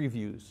 they're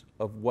previews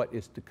of what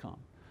is to come.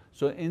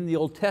 So in the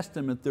Old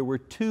Testament there were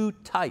 2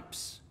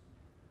 types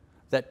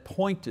that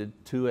pointed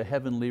to a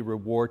heavenly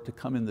reward to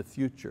come in the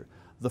future.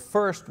 The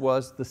first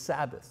was the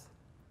Sabbath,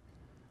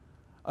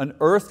 an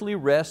earthly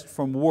rest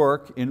from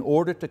work in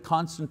order to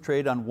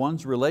concentrate on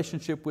one's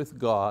relationship with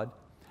God,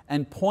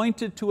 and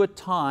pointed to a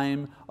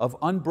time of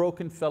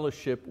unbroken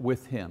fellowship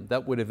with Him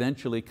that would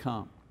eventually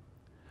come.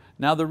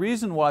 Now the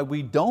reason why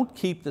we don't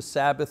keep the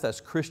Sabbath as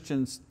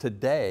Christians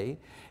today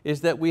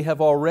is that we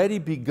have already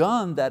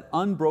begun that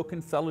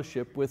unbroken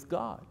fellowship with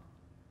God.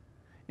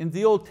 In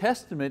the Old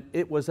Testament,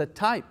 it was a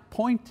type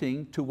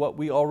pointing to what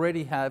we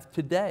already have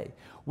today.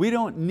 We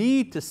don't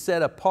need to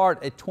set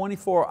apart a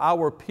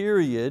 24-hour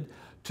period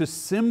to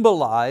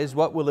symbolize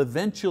what will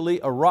eventually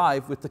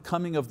arrive with the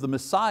coming of the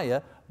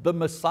Messiah. The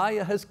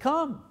Messiah has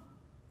come.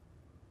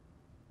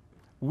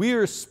 We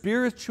are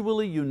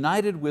spiritually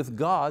united with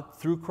God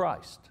through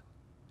Christ.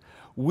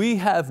 We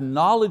have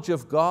knowledge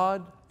of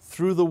God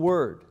through the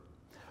Word.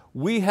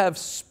 We have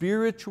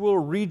spiritual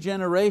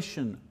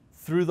regeneration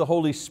through the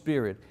Holy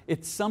Spirit.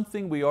 It's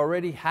something we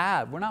already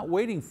have. We're not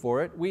waiting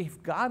for it,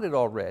 we've got it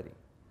already.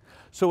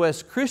 So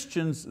as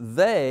Christians,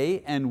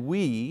 they and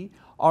we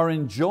are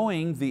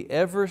enjoying the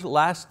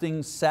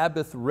everlasting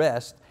Sabbath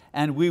rest,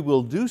 and we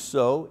will do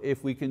so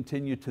if we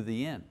continue to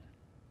the end.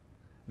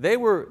 They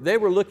were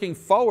looking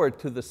forward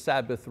to the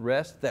Sabbath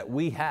rest that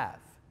we have.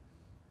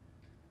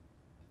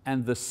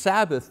 And the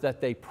Sabbath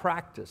that they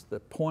practiced, the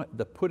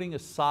putting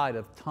aside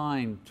of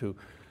time to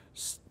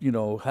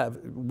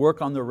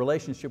work on their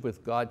relationship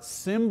with God,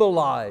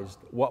 symbolized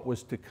what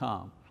was to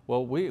come.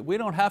 Well, we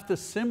don't have to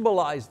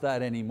symbolize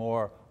that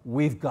anymore.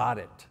 We've got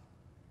it.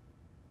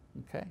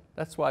 Okay?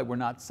 That's why we're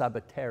not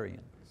Sabbatarians.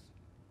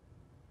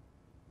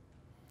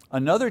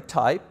 Another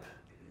type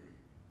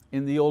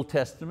in the Old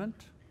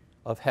Testament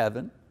of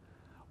heaven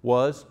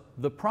was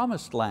the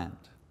promised land,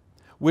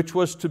 which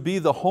was to be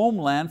the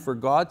homeland for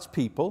God's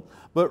people,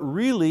 but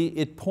really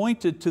it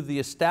pointed to the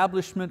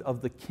establishment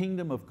of the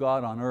kingdom of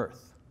God on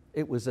earth.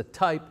 It was a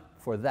type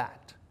for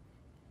that.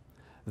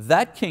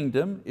 That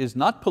kingdom is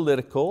not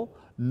political,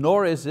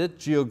 nor is it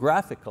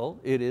geographical,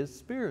 it is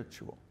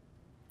spiritual.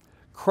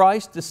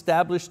 Christ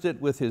established it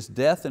with His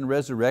death and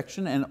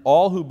resurrection, and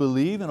all who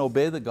believe and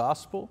obey the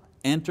gospel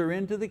enter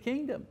into the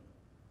kingdom,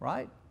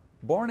 right?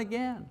 Born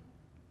again.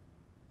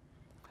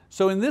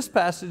 So in this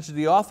passage,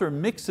 the author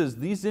mixes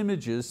these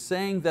images,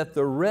 saying that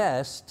the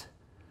rest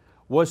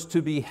was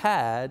to be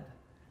had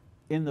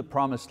in the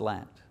promised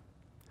land.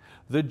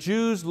 The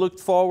Jews looked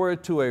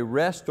forward to a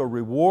rest or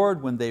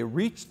reward when they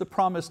reached the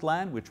promised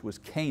land, which was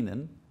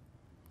Canaan,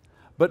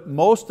 but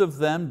most of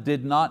them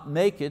did not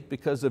make it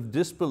because of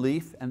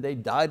disbelief, and they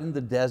died in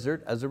the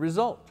desert as a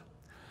result.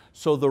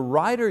 So the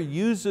writer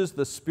uses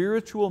the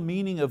spiritual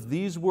meaning of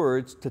these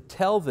words to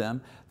tell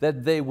them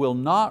that they will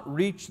not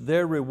reach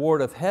their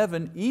reward of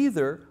heaven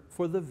either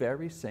for the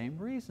very same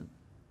reason.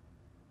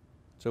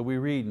 So we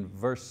read in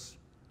verse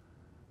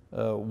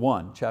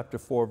 1, chapter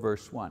 4,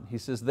 verse 1. He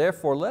says,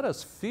 therefore let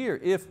us fear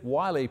if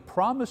while a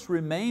promise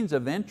remains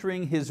of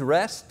entering His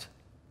rest,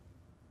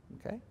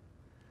 okay,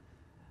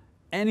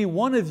 any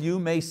one of you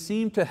may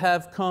seem to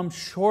have come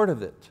short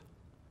of it.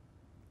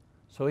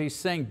 So he's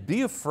saying,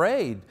 be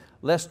afraid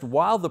lest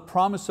while the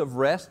promise of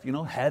rest,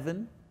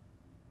 heaven,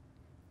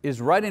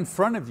 is right in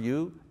front of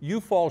you,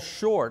 you fall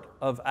short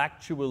of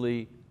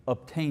actually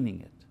obtaining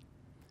it.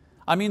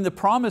 I mean, the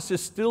promise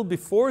is still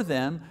before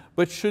them,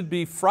 but should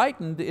be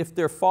frightened if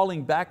they're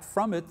falling back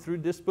from it through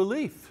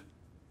disbelief.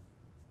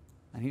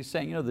 And he's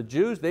saying, the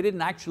Jews, they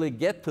didn't actually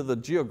get to the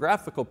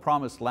geographical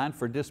promised land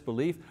for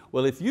disbelief.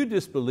 Well, if you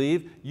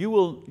disbelieve, you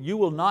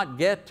will not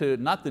get to,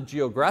 not the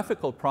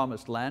geographical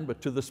promised land,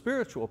 but to the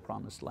spiritual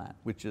promised land,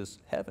 which is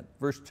heaven.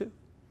 Verse 2.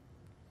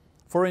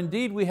 For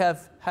indeed we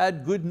have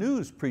had good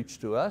news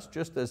preached to us,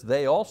 just as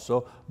they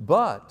also,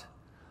 but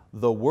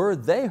the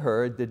word they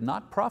heard did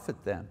not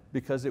profit them,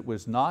 because it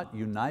was not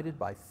united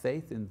by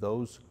faith in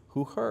those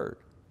who heard.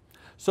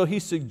 So he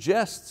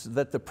suggests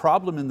that the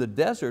problem in the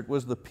desert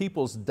was the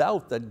people's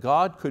doubt that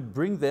God could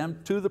bring them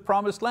to the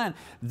promised land.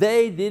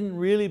 They didn't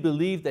really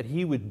believe that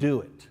He would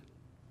do it.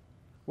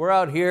 We're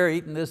out here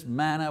eating this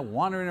manna,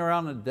 wandering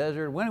around the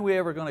desert. When are we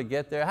ever going to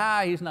get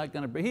there? He's not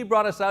going to bring. He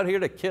brought us out here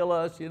to kill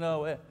us.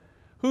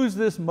 Who's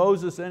this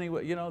Moses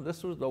anyway?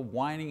 This was the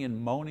whining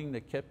and moaning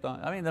that kept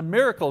on. I mean, the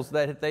miracles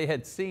that they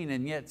had seen,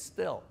 and yet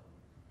still.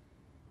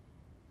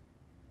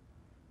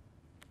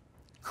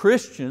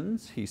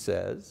 Christians, he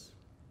says,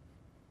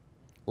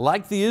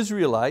 like the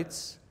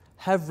Israelites,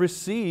 have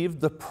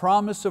received the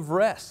promise of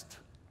rest.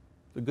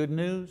 The good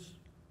news,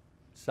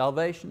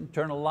 salvation,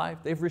 eternal life,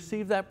 they've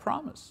received that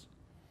promise.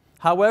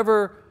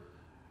 However,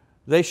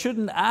 they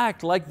shouldn't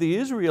act like the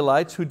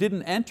Israelites who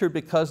didn't enter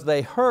because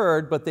they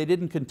heard, but they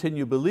didn't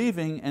continue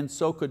believing and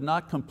so could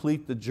not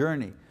complete the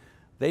journey.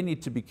 They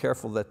need to be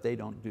careful that they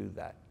don't do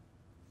that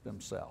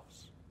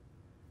themselves.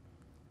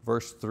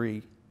 Verse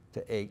 3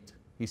 to 8,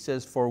 he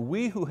says, for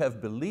we who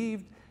have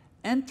believed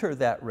enter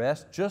that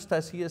rest, just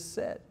as He has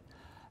said.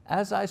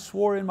 As I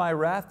swore in my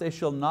wrath, they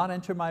shall not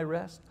enter my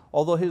rest,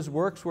 although His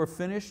works were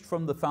finished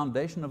from the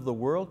foundation of the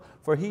world.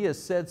 For He has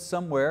said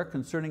somewhere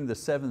concerning the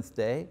seventh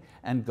day,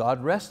 and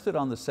God rested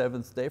on the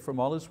seventh day from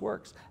all His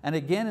works. And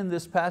again in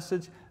this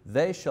passage,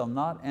 they shall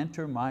not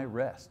enter my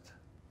rest.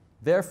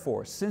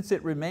 Therefore, since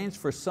it remains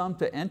for some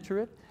to enter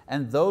it,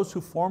 and those who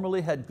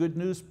formerly had good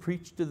news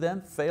preached to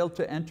them failed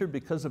to enter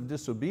because of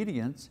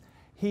disobedience,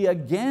 He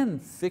again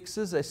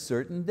fixes a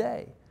certain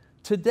day,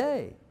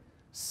 today,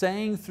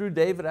 saying through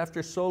David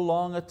after so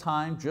long a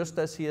time, just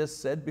as He has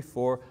said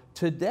before,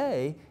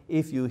 today,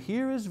 if you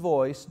hear His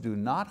voice, do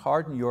not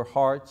harden your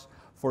hearts,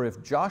 for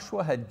if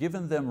Joshua had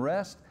given them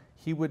rest,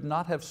 he would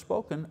not have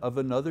spoken of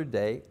another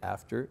day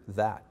after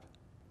that.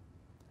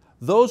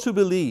 Those who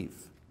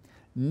believe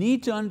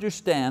need to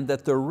understand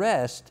that the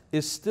rest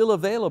is still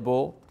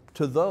available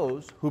to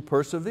those who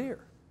persevere.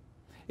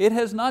 It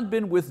has not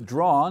been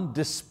withdrawn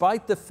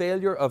despite the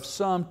failure of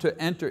some to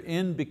enter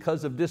in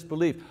because of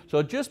disbelief.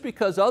 So just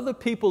because other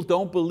people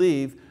don't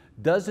believe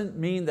doesn't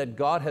mean that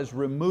God has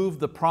removed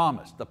the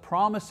promise. The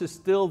promise is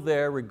still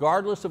there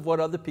regardless of what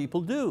other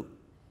people do.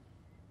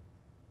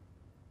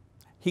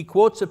 He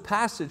quotes a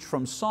passage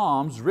from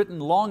Psalms written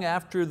long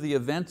after the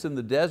events in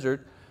the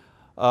desert,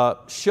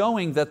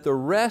 showing that the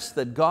rest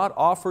that God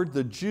offered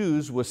the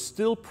Jews was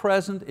still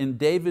present in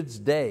David's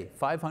day,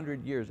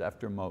 500 years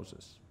after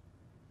Moses.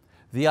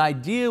 The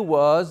idea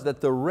was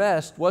that the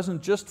rest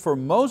wasn't just for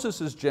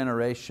Moses'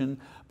 generation,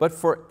 but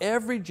for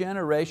every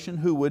generation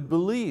who would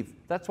believe.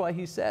 That's why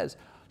he says,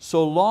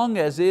 so long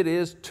as it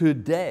is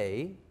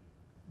today,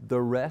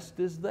 the rest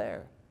is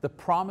there. The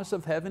promise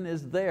of heaven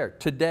is there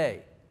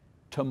today,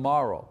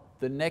 tomorrow,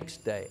 the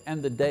next day,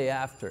 and the day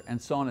after,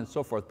 and so on and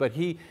so forth. But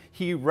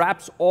he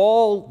wraps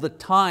all the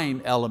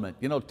time element,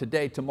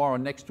 today, tomorrow,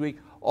 next week,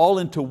 all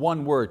into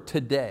one word,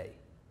 today.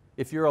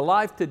 If you're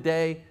alive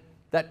today,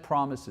 that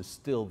promise is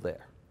still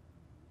there.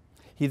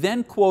 He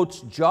then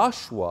quotes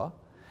Joshua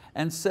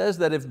and says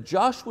that if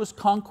Joshua's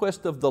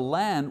conquest of the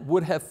land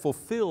would have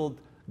fulfilled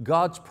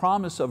God's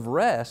promise of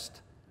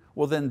rest,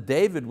 well then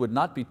David would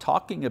not be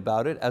talking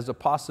about it as a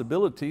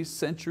possibility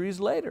centuries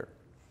later.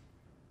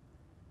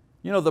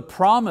 The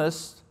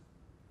promise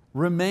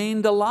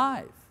remained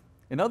alive.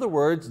 In other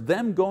words,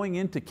 them going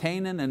into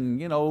Canaan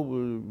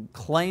and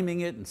claiming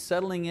it and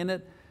settling in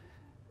it,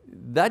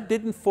 that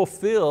didn't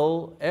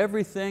fulfill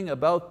everything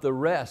about the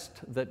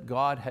rest that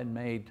God had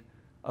made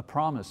a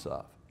promise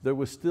of. There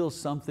was still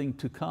something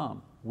to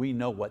come. We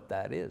know what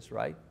that is,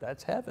 right?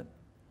 That's heaven.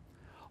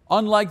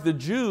 Unlike the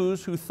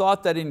Jews who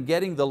thought that in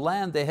getting the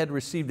land they had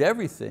received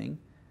everything,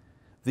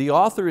 the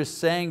author is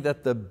saying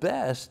that the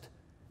best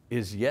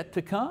is yet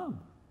to come.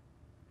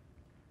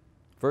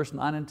 Verse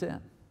 9 and 10.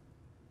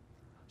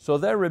 So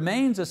there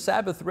remains a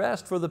Sabbath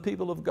rest for the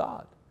people of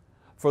God.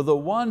 For the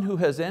one who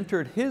has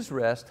entered his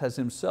rest has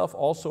himself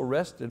also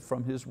rested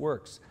from his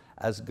works,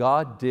 as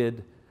God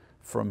did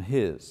from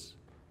his.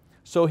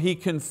 So he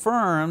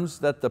confirms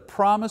that the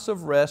promise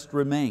of rest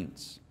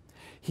remains.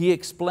 He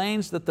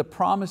explains that the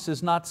promise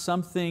is not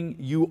something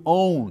you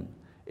own,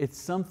 it's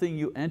something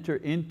you enter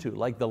into,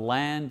 like the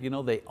land.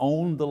 They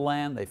owned the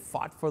land, they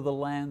fought for the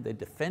land, they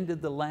defended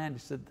the land. He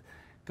said,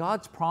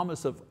 God's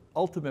promise of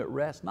ultimate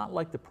rest, not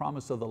like the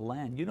promise of the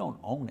land. You don't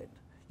own it.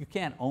 You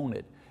can't own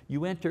it.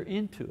 You enter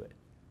into it.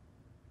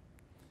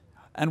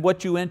 And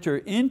what you enter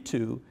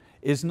into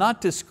is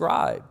not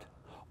described,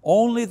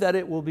 only that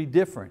it will be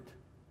different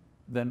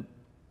than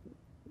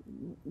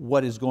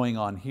what is going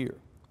on here.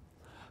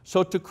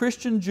 So to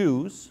Christian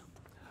Jews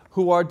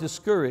who are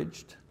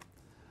discouraged,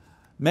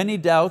 many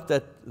doubt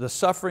that the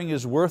suffering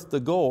is worth the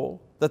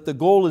goal, that the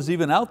goal is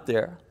even out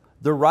there.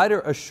 The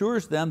writer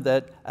assures them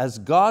that as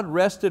God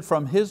rested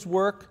from His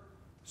work,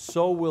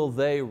 so will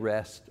they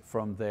rest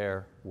from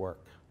their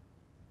work.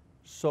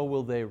 So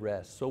will they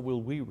rest, so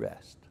will we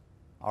rest.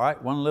 All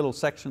right, one little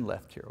section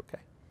left here,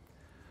 okay.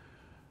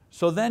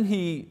 So then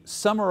he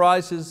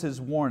summarizes his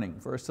warning.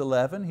 Verse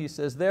 11, he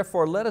says,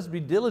 therefore let us be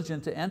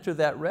diligent to enter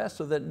that rest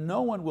so that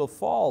no one will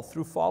fall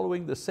through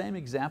following the same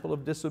example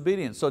of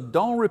disobedience. So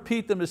don't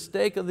repeat the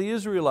mistake of the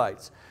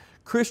Israelites.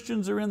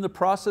 Christians are in the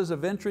process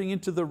of entering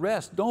into the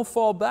rest. Don't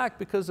fall back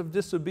because of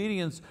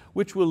disobedience,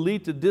 which will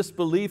lead to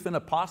disbelief and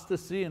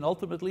apostasy and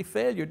ultimately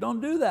failure.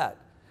 Don't do that.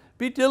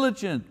 Be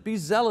diligent, be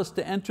zealous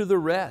to enter the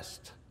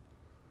rest.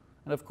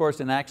 And of course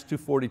in Acts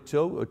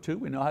 2:42,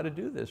 we know how to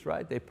do this,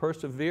 right? They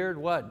persevered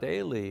what?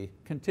 Daily,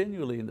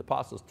 continually in the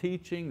apostles'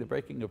 teaching, the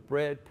breaking of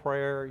bread,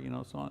 prayer,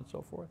 so on and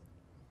so forth.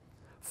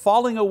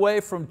 Falling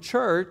away from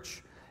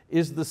church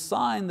is the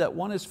sign that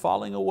one is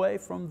falling away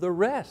from the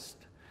rest.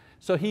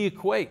 So he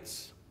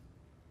equates,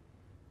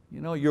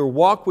 your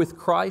walk with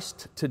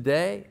Christ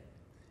today,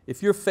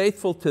 if you're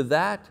faithful to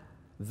that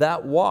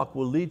walk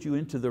will lead you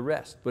into the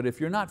rest. But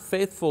if you're not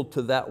faithful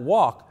to that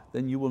walk,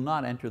 then you will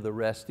not enter the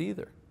rest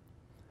either.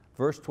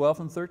 Verse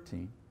 12 and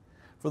 13,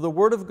 for the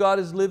word of God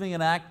is living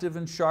and active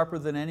and sharper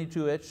than any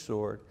two-edged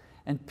sword,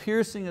 and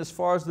piercing as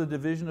far as the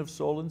division of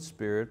soul and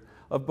spirit,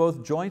 of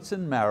both joints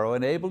and marrow,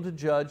 and able to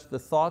judge the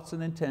thoughts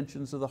and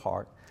intentions of the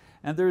heart.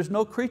 And there is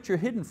no creature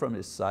hidden from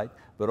His sight,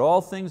 but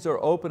all things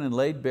are open and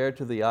laid bare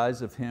to the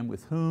eyes of Him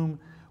with whom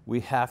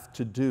we have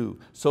to do.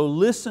 So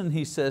listen,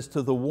 he says,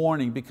 to the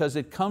warning, because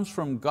it comes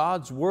from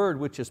God's word,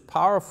 which is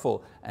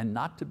powerful and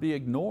not to be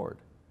ignored.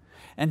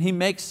 And he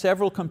makes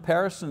several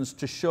comparisons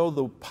to show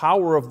the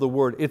power of the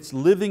word. It's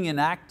living and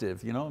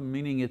active,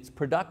 meaning it's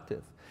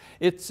productive.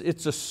 It's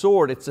a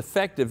sword, it's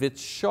effective,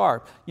 it's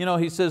sharp.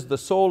 He says the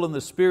soul and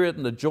the spirit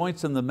and the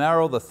joints and the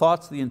marrow, the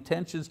thoughts, the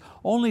intentions,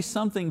 only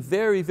something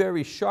very,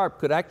 very sharp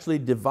could actually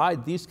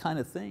divide these kind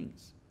of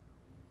things.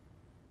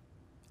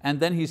 And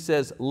then he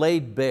says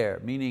laid bare,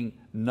 meaning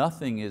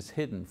nothing is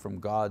hidden from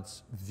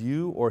God's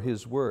view or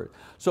His word.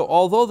 So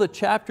although the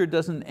chapter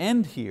doesn't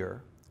end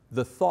here,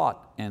 the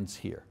thought ends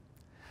here.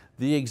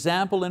 The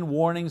example and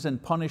warnings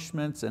and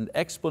punishments and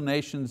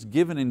explanations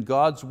given in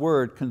God's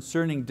word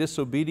concerning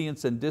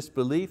disobedience and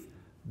disbelief,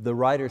 the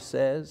writer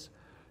says,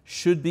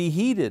 should be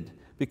heeded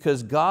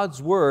because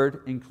God's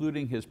word,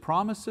 including His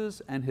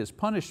promises and His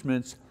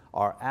punishments,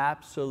 are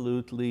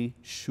absolutely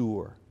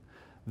sure.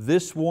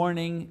 This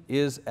warning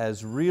is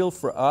as real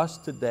for us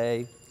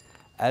today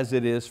as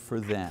it is for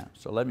them.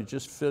 So let me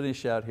just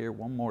finish out here,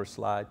 one more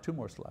slide, two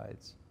more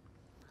slides.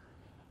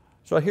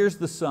 So here's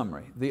the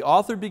summary. The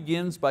author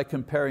begins by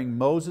comparing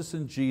Moses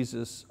and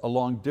Jesus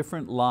along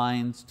different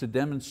lines to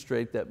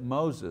demonstrate that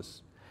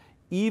Moses,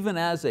 even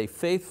as a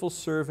faithful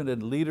servant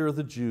and leader of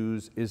the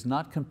Jews, is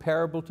not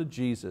comparable to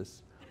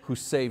Jesus, who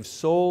saves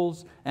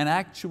souls and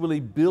actually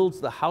builds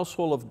the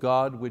household of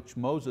God which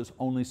Moses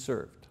only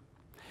served.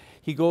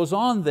 He goes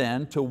on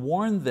then to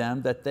warn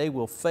them that they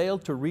will fail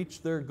to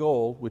reach their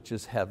goal, which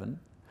is heaven,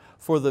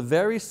 for the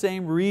very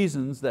same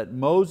reasons that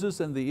Moses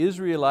and the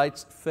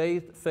Israelites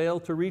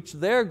failed to reach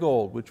their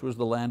goal, which was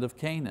the land of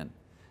Canaan.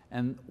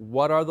 And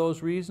what are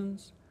those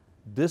reasons?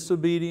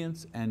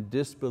 Disobedience and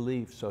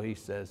disbelief. So he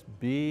says,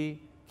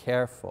 be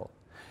careful.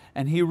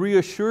 And he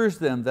reassures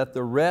them that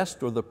the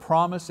rest or the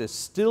promise is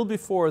still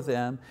before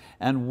them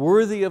and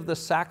worthy of the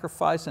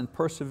sacrifice and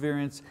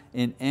perseverance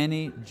in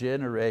any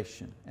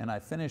generation. And I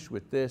finish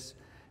with this.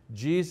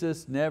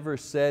 Jesus never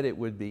said it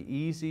would be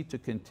easy to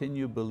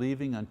continue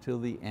believing until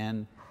the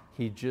end.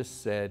 He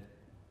just said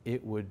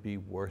it would be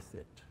worth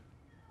it.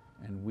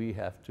 And we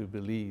have to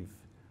believe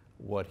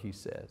what He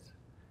says.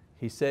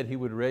 He said He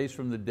would raise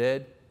from the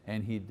dead,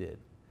 and He did.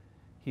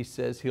 He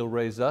says He'll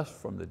raise us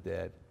from the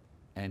dead,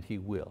 and He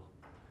will.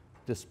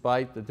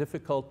 Despite the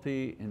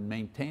difficulty in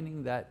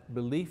maintaining that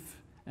belief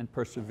and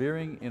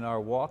persevering in our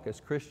walk as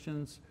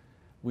Christians,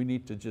 we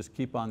need to just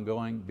keep on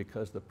going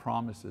because the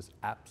promise is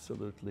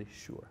absolutely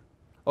sure.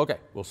 Okay,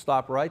 we'll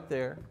stop right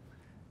there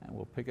and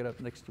we'll pick it up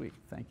next week.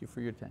 Thank you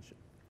for your attention.